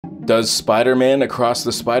Does Spider-Man Across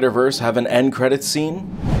the Spider-Verse have an end credits scene?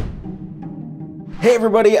 Hey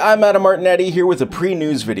everybody, I'm Adam Martinetti here with a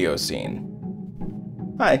pre-news video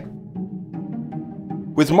scene. Hi.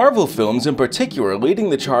 With Marvel films in particular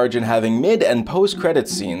leading the charge in having mid- and post-credits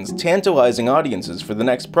scenes tantalizing audiences for the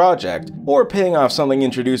next project, or paying off something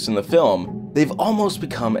introduced in the film, they've almost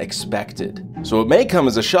become expected. So it may come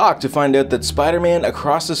as a shock to find out that Spider-Man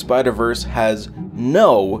Across the Spider-Verse has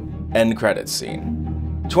no end credits scene.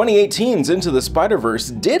 2018's Into the Spider-Verse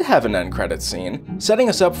did have an end credits scene, setting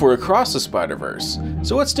us up for Across the Spider-Verse.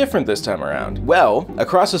 So what's different this time around? Well,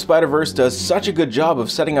 Across the Spider-Verse does such a good job of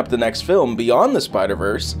setting up the next film beyond the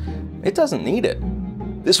Spider-Verse, it doesn't need it.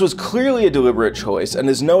 This was clearly a deliberate choice and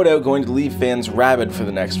is no doubt going to leave fans rabid for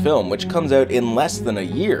the next film, which comes out in less than a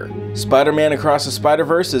year. Spider-Man Across the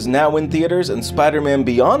Spider-Verse is now in theaters, and Spider-Man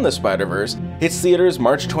Beyond the Spider-Verse hits theaters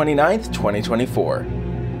March 29th, 2024.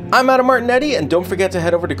 I'm Adam Martinetti, and don't forget to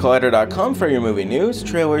head over to Collider.com for your movie news,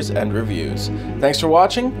 trailers, and reviews. Thanks for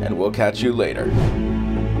watching, and we'll catch you later.